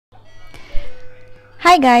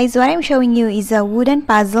Hi guys, what I'm showing you is a wooden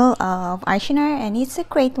puzzle of ARSHINER, and it's a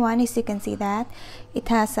great one. As you can see that it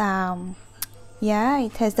has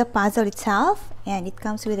it has the puzzle itself, and it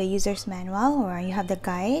comes with a user's manual where you have the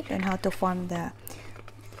guide on how to form the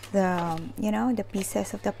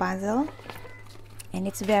pieces of the puzzle, and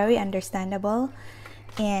it's very understandable.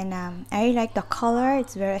 And I really like the color,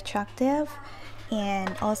 it's very attractive.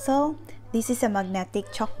 And also this is a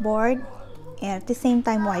magnetic chalkboard, and at the same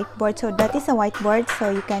time whiteboard. So that is a whiteboard,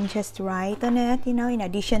 so you can just write on it, in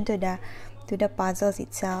addition to the puzzles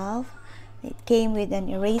itself. It came with an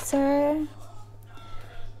eraser,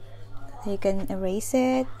 so you can erase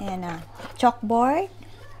it, and a chalkboard.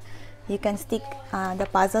 You can stick the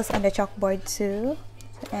puzzles on the chalkboard too,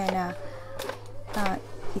 and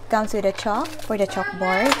it comes with a chalk for the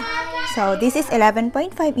chalkboard. So this is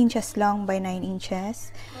 11.5 inches long by 9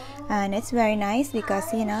 inches, and it's very nice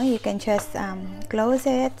because you can just close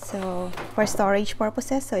it, so for storage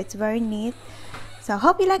purposes. So it's very neat. So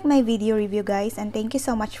hope you like my video review, guys, and thank you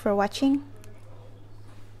so much for watching.